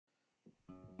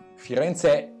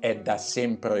Firenze è da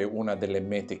sempre una delle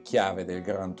mete chiave del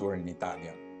Grand Tour in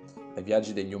Italia. Dai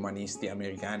viaggi degli umanisti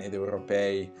americani ed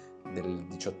europei del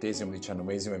XVIII,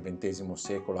 XIX e XX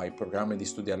secolo ai programmi di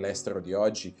studi all'estero di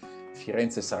oggi,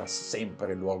 Firenze sarà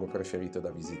sempre il luogo preferito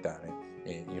da visitare.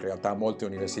 E in realtà molte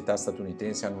università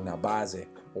statunitensi hanno una base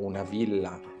o una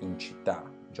villa in città,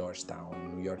 Georgetown,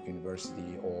 New York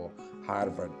University o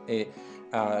Harvard, e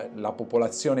la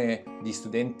popolazione di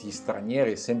studenti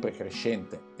stranieri è sempre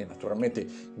crescente e naturalmente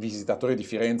i visitatori di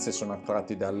Firenze sono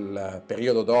attratti dal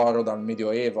periodo d'oro, dal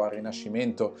Medioevo al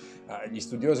Rinascimento. Gli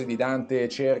studiosi di Dante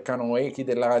cercano echi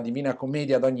della Divina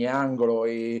Commedia ad ogni angolo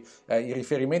e i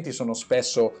riferimenti sono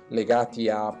spesso legati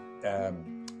a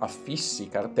affissi,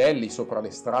 cartelli sopra le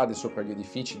strade, sopra gli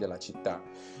edifici della città.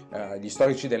 Gli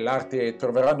storici dell'arte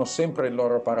troveranno sempre il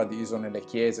loro paradiso nelle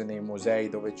chiese, nei musei,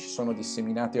 dove ci sono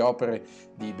disseminate opere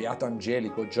di Beato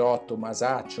Angelico, Giotto,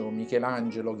 Masaccio,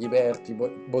 Michelangelo, Ghiberti,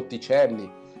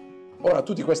 Botticelli. Ora,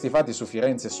 tutti questi fatti su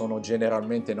Firenze sono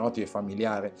generalmente noti e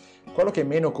familiari. Quello che è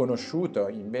meno conosciuto,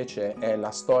 invece, è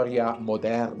la storia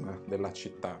moderna della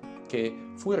città, che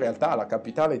fu in realtà la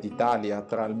capitale d'Italia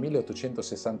tra il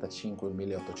 1865 e il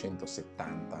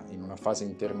 1870, in una fase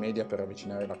intermedia per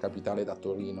avvicinare la capitale da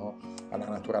Torino alla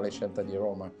naturale scelta di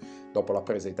Roma, dopo la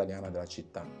presa italiana della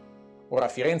città. Ora,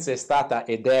 Firenze è stata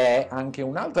ed è anche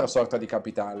un'altra sorta di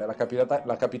capitale,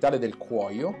 la capitale del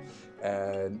cuoio,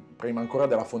 prima ancora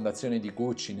della fondazione di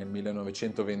Gucci nel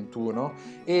 1921,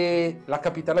 e la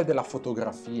capitale della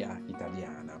fotografia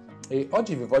italiana. E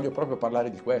oggi vi voglio proprio parlare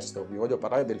di questo, vi voglio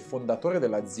parlare del fondatore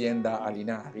dell'azienda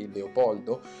Alinari,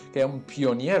 Leopoldo, che è un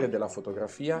pioniere della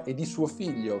fotografia, e di suo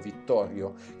figlio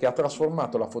Vittorio, che ha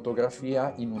trasformato la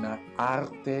fotografia in una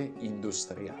arte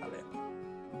industriale.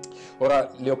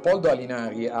 Ora, Leopoldo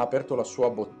Alinari ha aperto la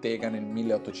sua bottega nel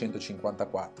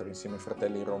 1854 insieme ai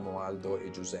fratelli Romualdo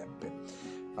e Giuseppe.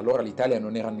 Allora l'Italia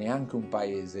non era neanche un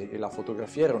paese e la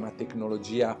fotografia era una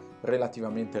tecnologia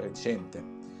relativamente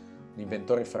recente.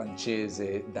 L'inventore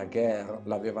francese Daguerre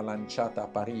l'aveva lanciata a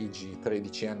Parigi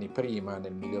 13 anni prima,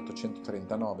 nel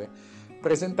 1839,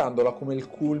 presentandola come il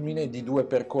culmine di due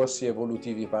percorsi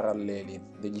evolutivi paralleli,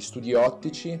 degli studi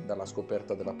ottici, dalla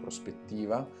scoperta della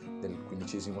prospettiva del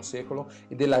XV secolo,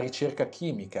 e della ricerca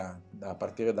chimica, a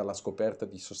partire dalla scoperta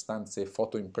di sostanze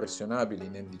fotoimpressionabili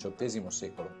nel XVIII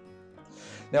secolo.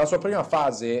 Nella sua prima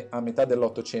fase, a metà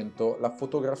dell'Ottocento, la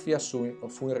fotografia fu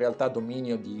in realtà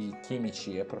dominio di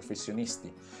chimici e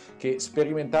professionisti che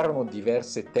sperimentarono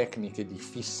diverse tecniche di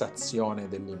fissazione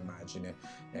dell'immagine,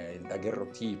 il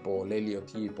daguerrotipo,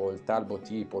 l'eliotipo, il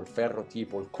talbotipo, il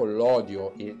ferrotipo, il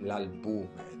collodio e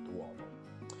l'albume d'uovo.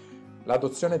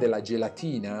 L'adozione della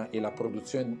gelatina e la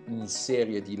produzione in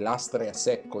serie di lastre a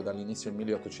secco dall'inizio del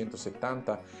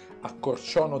 1870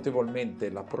 accorciò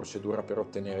notevolmente la procedura per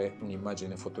ottenere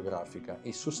un'immagine fotografica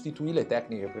e sostituì le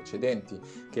tecniche precedenti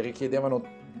che richiedevano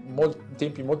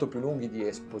tempi molto più lunghi di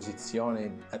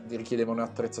esposizione, richiedevano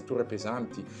attrezzature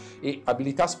pesanti e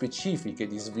abilità specifiche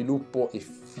di sviluppo e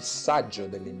fissaggio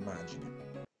dell'immagine.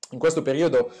 In questo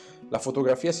periodo la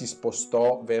fotografia si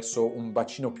spostò verso un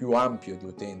bacino più ampio di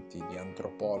utenti, di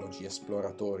antropologi,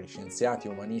 esploratori, scienziati,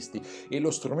 umanisti, e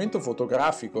lo strumento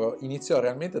fotografico iniziò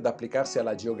realmente ad applicarsi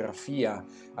alla geografia,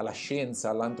 alla scienza,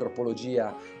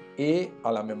 all'antropologia e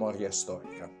alla memoria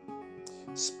storica.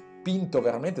 Spinto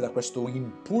veramente da questo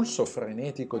impulso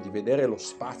frenetico di vedere lo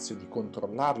spazio, di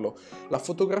controllarlo, la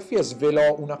fotografia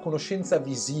svelò una conoscenza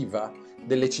visiva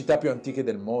delle città più antiche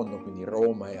del mondo, quindi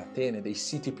Roma e Atene, dei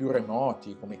siti più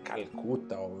remoti come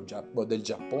Calcutta o del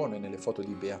Giappone nelle foto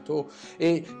di Beato,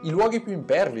 e i luoghi più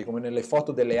impervi come nelle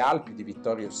foto delle Alpi di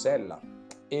Vittorio Sella.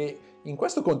 E in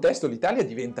questo contesto l'Italia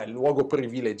diventa il luogo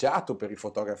privilegiato per i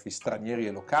fotografi stranieri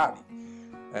e locali.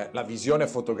 La visione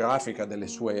fotografica delle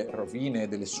sue rovine,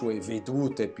 delle sue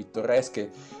vedute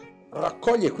pittoresche,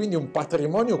 raccoglie quindi un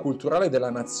patrimonio culturale della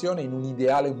nazione in un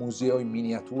ideale museo in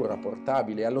miniatura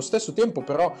portabile. Allo stesso tempo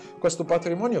però questo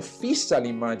patrimonio fissa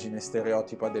l'immagine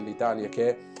stereotipa dell'Italia, che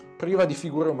è priva di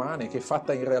figure umane, che è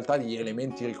fatta in realtà di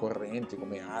elementi ricorrenti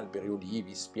come alberi,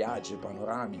 olivi, spiagge,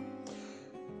 panorami.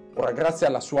 Ora, grazie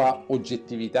alla sua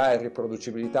oggettività e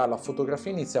riproducibilità, la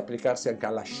fotografia inizia a applicarsi anche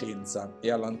alla scienza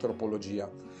e all'antropologia,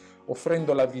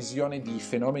 offrendo la visione di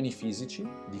fenomeni fisici,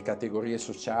 di categorie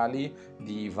sociali,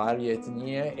 di varie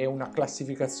etnie e una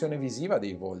classificazione visiva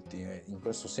dei volti. In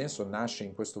questo senso nasce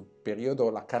in questo periodo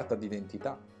la carta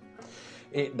d'identità.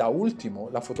 E da ultimo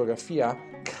la fotografia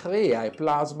crea e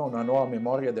plasma una nuova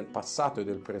memoria del passato e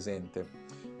del presente,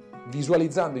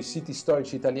 visualizzando i siti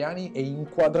storici italiani e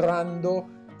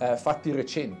inquadrando fatti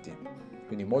recenti.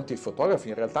 Quindi molti fotografi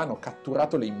in realtà hanno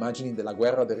catturato le immagini della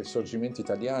guerra del risorgimento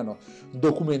italiano,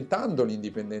 documentando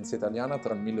l'indipendenza italiana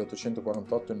tra il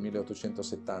 1848 e il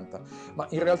 1870, ma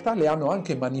in realtà le hanno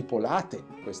anche manipolate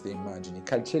queste immagini,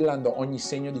 cancellando ogni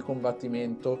segno di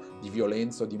combattimento, di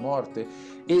violenza o di morte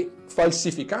e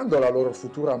falsificando la loro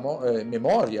futura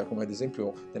memoria, come ad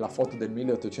esempio nella foto del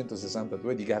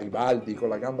 1862 di Garibaldi con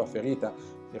la gamba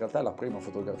ferita. In realtà è la prima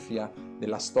fotografia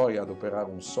della storia ad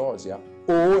operare un sosia,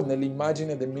 o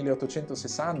nell'immagine del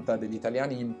 1860 degli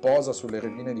italiani in posa sulle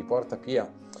rovine di Porta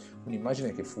Pia,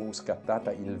 un'immagine che fu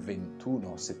scattata il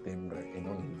 21 settembre e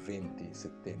non il 20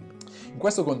 settembre. In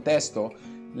questo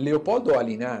contesto Leopoldo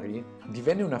Alinari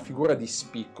divenne una figura di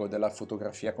spicco della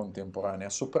fotografia contemporanea,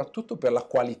 soprattutto per la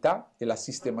qualità e la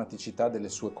sistematicità delle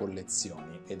sue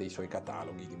collezioni e dei suoi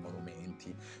cataloghi di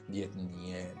monumenti, di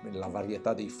etnie, la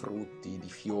varietà dei frutti, di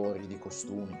fiori, di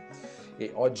costumi.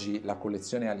 E oggi la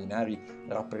collezione Alinari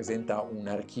rappresenta un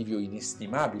archivio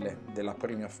inestimabile della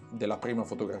prima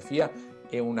fotografia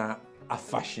e una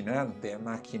affascinante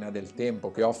macchina del tempo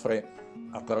che offre,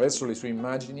 attraverso le sue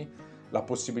immagini, la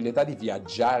possibilità di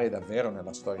viaggiare davvero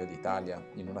nella storia d'Italia,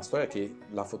 in una storia che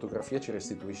la fotografia ci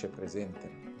restituisce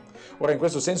presente. Ora, in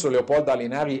questo senso Leopoldo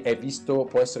Alinari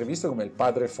può essere visto come il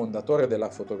padre fondatore della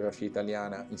fotografia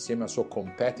italiana, insieme al suo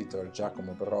competitor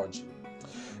Giacomo Baroggi.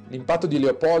 L'impatto di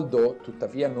Leopoldo,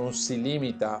 tuttavia, non si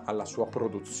limita alla sua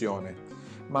produzione,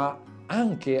 ma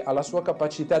anche alla sua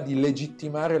capacità di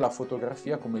legittimare la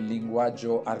fotografia come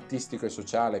linguaggio artistico e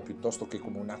sociale, piuttosto che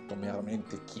come un atto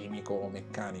meramente chimico o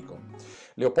meccanico.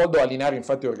 Leopoldo Alinari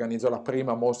infatti organizzò la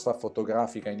prima mostra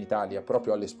fotografica in Italia,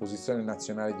 proprio all'Esposizione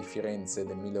Nazionale di Firenze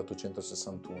del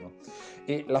 1861,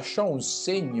 e lasciò un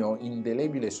segno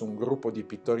indelebile su un gruppo di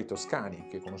pittori toscani,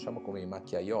 che conosciamo come i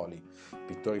macchiaioli,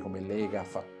 pittori come Lega,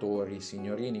 Fattori,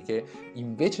 Signorini, che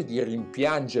invece di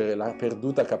rimpiangere la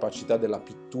perduta capacità della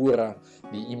pittura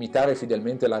di imitare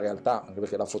fedelmente la realtà, anche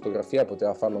perché la fotografia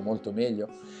poteva farlo molto meglio,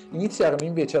 iniziarono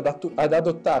invece ad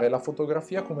adottare la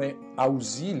fotografia come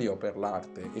ausilio per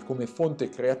l'arte e come fonte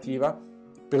creativa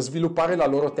per sviluppare la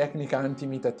loro tecnica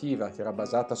anti-imitativa, che era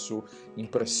basata su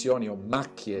impressioni o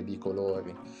macchie di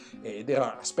colori, ed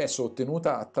era spesso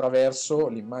ottenuta attraverso,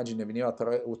 l'immagine veniva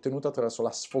ottenuta attraverso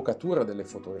la sfocatura delle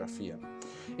fotografie.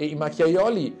 E i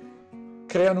macchiaioli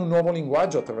creano un nuovo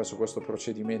linguaggio attraverso questo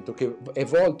procedimento, che è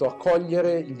volto a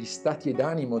cogliere gli stati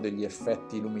d'animo degli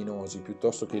effetti luminosi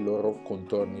piuttosto che i loro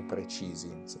contorni precisi,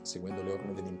 seguendo le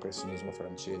orme dell'impressionismo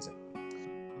francese.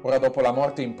 Ora, dopo la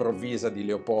morte improvvisa di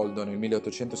Leopoldo nel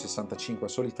 1865, a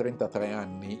soli 33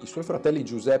 anni, i suoi fratelli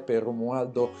Giuseppe e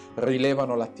Romualdo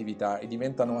rilevano l'attività e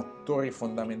diventano attori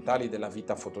fondamentali della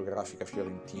vita fotografica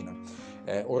fiorentina.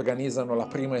 Organizzano la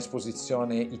prima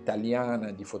esposizione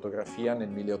italiana di fotografia nel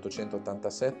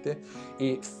 1887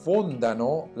 e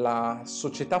fondano la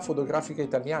Società fotografica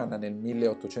italiana nel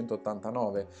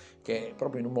 1889, che è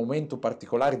proprio in un momento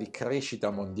particolare di crescita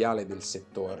mondiale del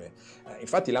settore.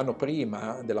 Infatti l'anno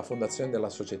prima della fondazione della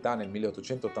società, nel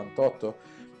 1888,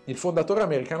 il fondatore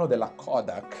americano della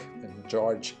Kodak,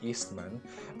 George Eastman,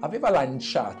 aveva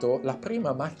lanciato la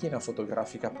prima macchina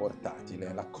fotografica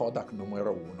portatile, la Kodak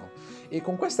numero 1, e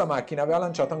con questa macchina aveva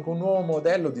lanciato anche un nuovo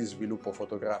modello di sviluppo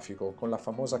fotografico con la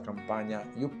famosa campagna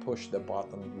You push the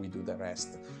button, we do the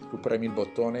rest. Tu premi il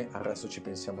bottone, al resto ci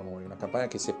pensiamo noi, una campagna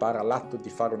che separa l'atto di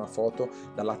fare una foto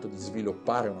dall'atto di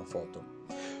sviluppare una foto.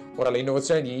 Ora, le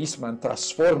innovazioni di Eastman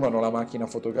trasformano la macchina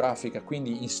fotografica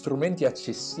quindi in strumenti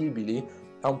accessibili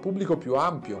a un pubblico più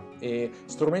ampio e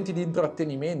strumenti di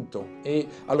intrattenimento, e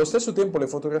allo stesso tempo le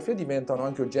fotografie diventano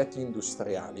anche oggetti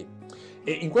industriali.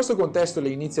 E in questo contesto le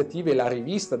iniziative e la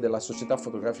rivista della Società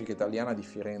fotografica italiana di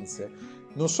Firenze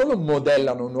non solo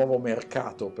modellano un nuovo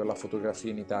mercato per la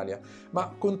fotografia in Italia,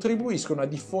 ma contribuiscono a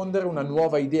diffondere una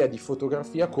nuova idea di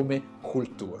fotografia come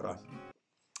cultura.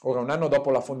 Ora, un anno dopo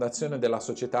la fondazione della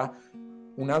società,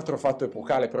 un altro fatto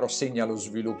epocale però segna lo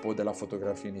sviluppo della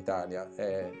fotografia in Italia.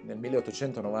 Nel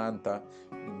 1890,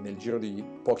 nel giro di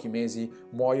pochi mesi,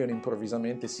 muoiono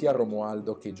improvvisamente sia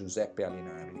Romualdo che Giuseppe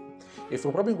Alinari. E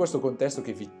fu proprio in questo contesto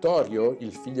che Vittorio,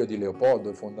 il figlio di Leopoldo,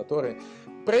 il fondatore,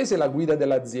 prese la guida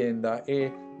dell'azienda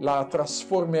e la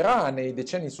trasformerà nei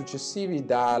decenni successivi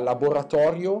da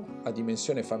laboratorio a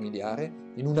dimensione familiare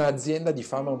in un'azienda di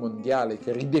fama mondiale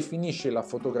che ridefinisce la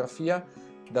fotografia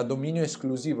da dominio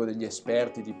esclusivo degli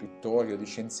esperti, di pittori o di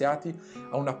scienziati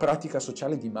a una pratica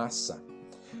sociale di massa,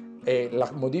 e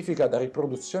la modifica da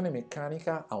riproduzione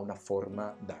meccanica a una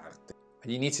forma d'arte.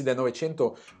 Agli inizi del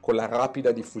Novecento, con la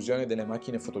rapida diffusione delle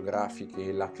macchine fotografiche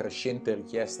e la crescente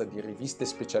richiesta di riviste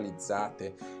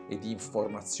specializzate e di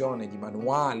informazione, di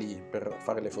manuali per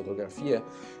fare le fotografie,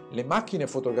 le macchine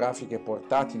fotografiche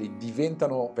portatili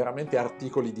diventano veramente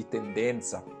articoli di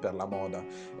tendenza per la moda.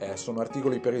 Sono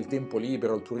articoli per il tempo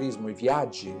libero, il turismo, i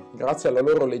viaggi, grazie alla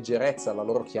loro leggerezza, alla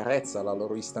loro chiarezza, alla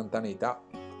loro istantaneità.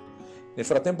 Nel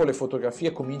frattempo le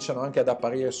fotografie cominciano anche ad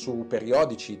apparire su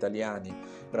periodici italiani,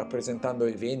 rappresentando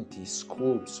eventi,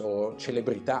 scoops o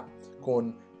celebrità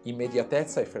con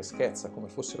immediatezza e freschezza, come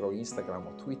fossero Instagram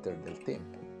o Twitter del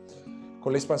tempo.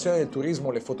 Con l'espansione del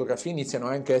turismo le fotografie iniziano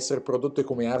anche a essere prodotte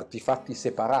come artefatti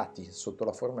separati, sotto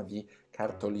la forma di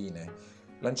cartoline,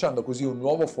 lanciando così un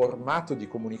nuovo formato di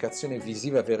comunicazione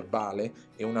visiva e verbale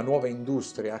e una nuova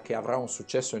industria che avrà un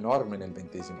successo enorme nel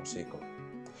XX secolo.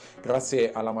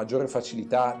 Grazie alla maggiore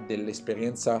facilità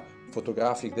dell'esperienza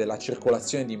fotografica, della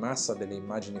circolazione di massa delle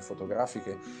immagini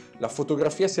fotografiche, la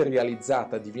fotografia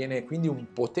serializzata diviene quindi un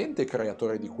potente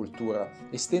creatore di cultura,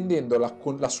 estendendo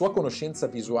la sua conoscenza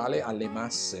visuale alle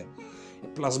masse,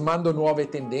 plasmando nuove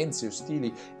tendenze o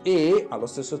stili e, allo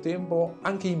stesso tempo,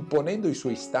 anche imponendo i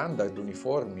suoi standard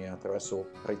uniformi attraverso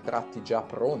ritratti già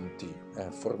pronti,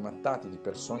 formattati di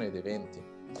persone ed eventi.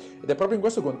 Ed è proprio in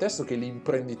questo contesto che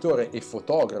l'imprenditore e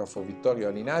fotografo Vittorio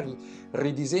Alinari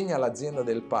ridisegna l'azienda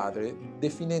del padre,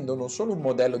 definendo non solo un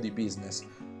modello di business,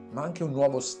 ma anche un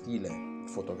nuovo stile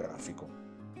fotografico.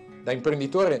 Da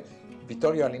imprenditore,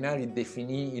 Vittorio Alinari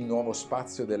definì il nuovo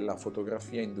spazio della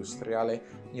fotografia industriale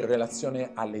in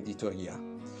relazione all'editoria,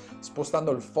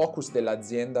 spostando il focus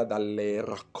dell'azienda dalle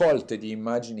raccolte di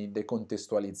immagini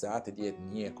decontestualizzate di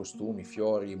etnie, costumi,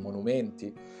 fiori,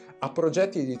 monumenti, a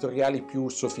progetti editoriali più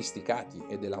sofisticati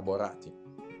ed elaborati.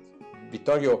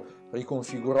 Vittorio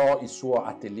riconfigurò il suo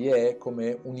atelier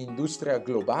come un'industria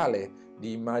globale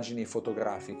di immagini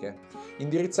fotografiche,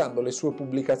 indirizzando le sue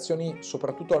pubblicazioni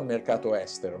soprattutto al mercato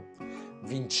estero,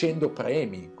 vincendo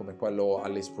premi come quello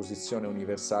all'Esposizione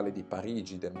Universale di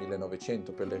Parigi del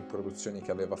 1900 per le riproduzioni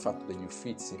che aveva fatto degli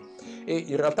Uffizi e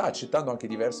in realtà accettando anche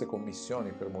diverse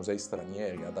commissioni per musei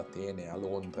stranieri ad Atene, a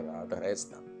Londra, a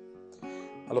Dresda.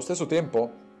 Allo stesso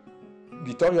tempo,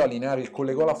 Vittorio Alinari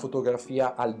collegò la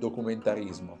fotografia al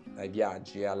documentarismo, ai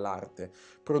viaggi e all'arte,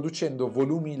 producendo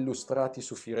volumi illustrati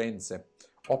su Firenze,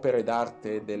 opere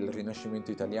d'arte del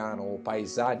Rinascimento italiano o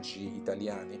paesaggi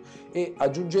italiani e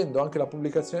aggiungendo anche la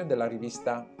pubblicazione della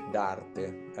rivista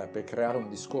d'arte per creare un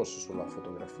discorso sulla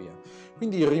fotografia.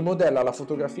 Quindi rimodella la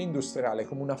fotografia industriale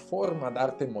come una forma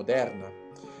d'arte moderna,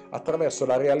 attraverso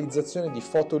la realizzazione di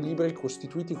fotolibri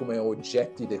costituiti come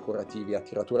oggetti decorativi a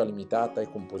tiratura limitata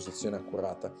e composizione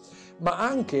accurata, ma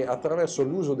anche attraverso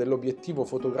l'uso dell'obiettivo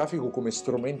fotografico come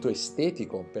strumento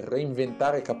estetico per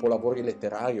reinventare capolavori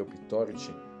letterari o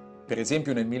pittorici. Per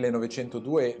esempio nel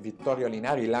 1902 Vittorio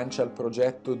Alinari lancia il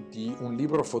progetto di un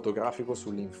libro fotografico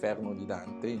sull'Inferno di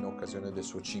Dante in occasione del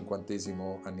suo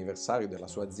 50° anniversario della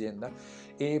sua azienda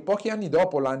e pochi anni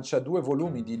dopo lancia 2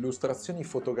 volumi di illustrazioni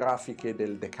fotografiche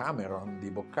del Decameron di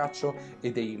Boccaccio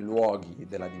e dei luoghi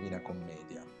della Divina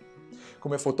Commedia.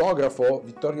 Come fotografo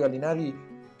Vittorio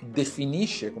Alinari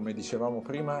definisce, come dicevamo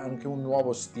prima, anche un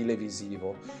nuovo stile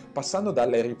visivo, passando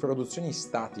dalle riproduzioni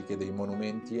statiche dei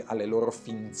monumenti alle loro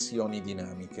finzioni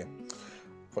dinamiche.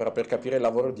 Ora, per capire il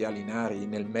lavoro di Alinari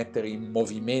nel mettere in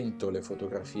movimento le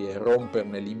fotografie e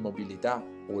romperne l'immobilità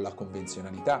o la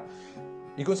convenzionalità,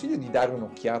 vi consiglio di dare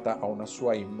un'occhiata a una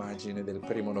sua immagine del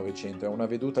primo Novecento, è una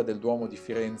veduta del Duomo di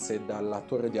Firenze dalla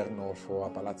Torre di Arnolfo a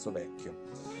Palazzo Vecchio.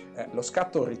 Lo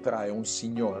scatto ritrae un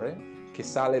signore che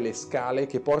sale le scale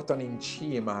che portano in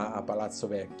cima a Palazzo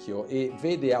Vecchio e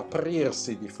vede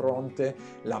aprirsi di fronte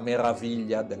la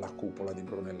meraviglia della cupola di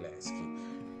Brunelleschi.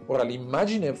 Ora,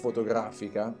 l'immagine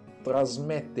fotografica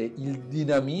trasmette il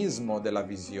dinamismo della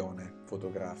visione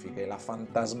fotografica e la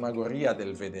fantasmagoria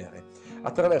del vedere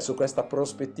attraverso questa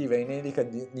prospettiva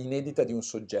inedita di un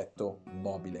soggetto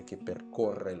mobile che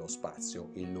percorre lo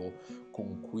spazio e lo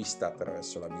conquista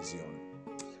attraverso la visione.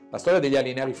 La storia degli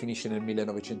Alinari finisce nel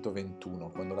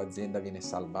 1921, quando l'azienda viene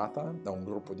salvata da un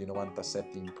gruppo di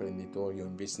 97 imprenditori o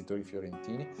investitori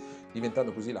fiorentini,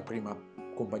 diventando così la prima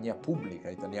compagnia pubblica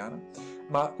italiana,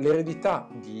 ma l'eredità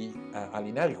di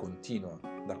Alinari continua.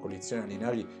 La collezione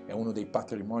Alinari è uno dei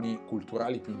patrimoni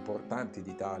culturali più importanti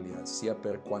d'Italia, sia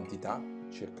per quantità,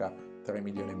 circa 3,5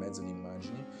 milioni di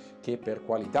immagini, che per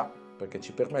qualità, perché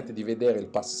ci permette di vedere il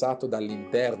passato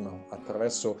dall'interno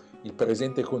attraverso il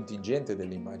presente contingente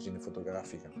dell'immagine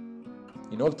fotografica.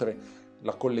 Inoltre,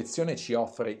 la collezione ci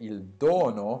offre il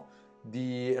dono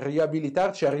di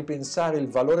riabilitarci a ripensare il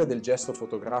valore del gesto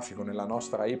fotografico nella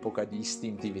nostra epoca di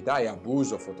istintività e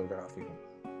abuso fotografico.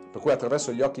 Per cui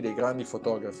attraverso gli occhi dei grandi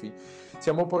fotografi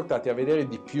siamo portati a vedere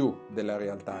di più della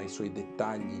realtà, i suoi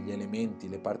dettagli, gli elementi,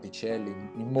 le particelle,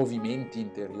 i movimenti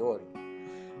interiori.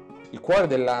 Il cuore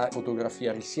della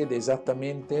fotografia risiede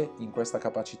esattamente in questa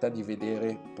capacità di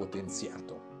vedere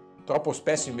potenziato. Troppo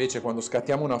spesso invece quando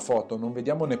scattiamo una foto non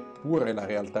vediamo neppure la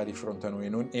realtà di fronte a noi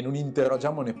e non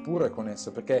interagiamo neppure con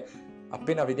essa, perché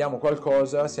appena vediamo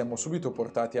qualcosa siamo subito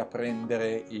portati a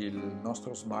prendere il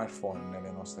nostro smartphone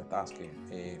nelle nostre tasche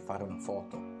e fare una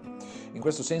foto. In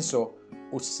questo senso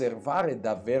osservare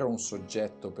davvero un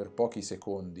soggetto per pochi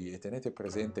secondi, e tenete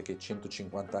presente che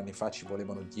 150 anni fa ci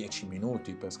volevano 10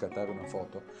 minuti per scattare una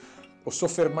foto, o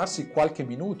soffermarsi qualche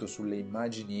minuto sulle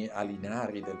immagini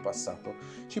Alinari del passato,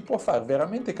 ci può far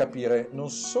veramente capire non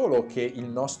solo che il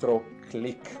nostro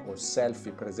click o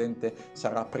selfie presente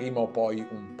sarà prima o poi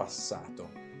un passato,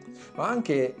 ma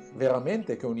anche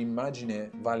veramente che un'immagine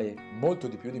vale molto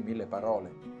di più di 1000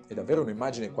 parole. E davvero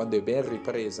un'immagine, quando è ben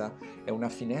ripresa, è una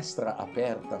finestra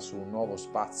aperta su un nuovo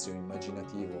spazio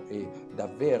immaginativo e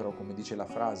davvero, come dice la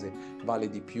frase, vale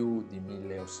di più di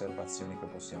 1000 osservazioni che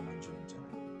possiamo aggiungere.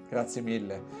 Grazie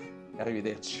mille,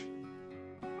 arrivederci.